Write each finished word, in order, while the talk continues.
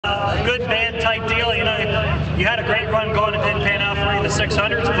Good man type deal. You know, you had a great run going. It didn't pan out for you in the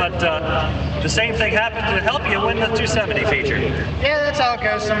 600s, but the same thing happened to help you win the 270 feature. Yeah, that's how it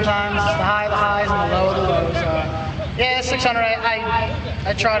goes sometimes. The highs and the lows. Yeah, 600,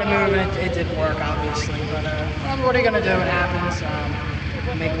 I try to move and it didn't work, obviously. But what are you going to do? It happens.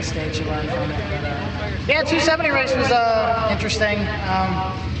 Make mistakes, you learn from it. But, yeah, 270 race was interesting.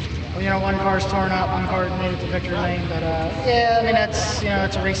 You know, one car's torn up, one car made it to victory lane, but yeah, I mean that's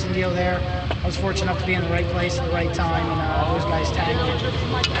it's a racing deal there. I was fortunate enough to be in the right place at the right time, and those guys tagged me.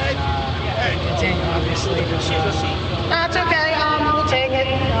 And continue, obviously. But, it's okay. We'll take it.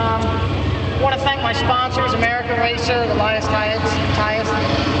 I want to thank my sponsors, American Racer, the Elias Tire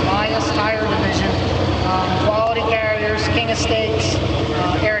Division, Quality Carriers, King of Stakes,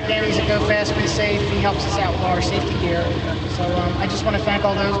 Eric Andes at Go Fast Be Safe. He helps us out with all our safety gear. So I just want to thank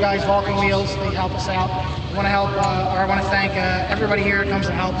all those guys. Vulcan Wheels, they help us out. I want to thank everybody here that comes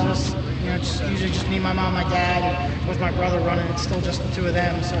and helps us. You know, it's usually just me, my mom, my dad, and with my brother running. It's still just the two of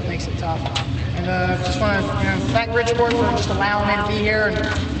them, so it makes it tough. And just want to thank Bridgeport for just allowing me to be here.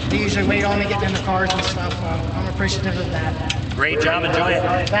 And they usually wait on me getting in the cars and stuff. I'm appreciative of that. Great job. Enjoy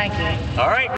it. Thank you. All right.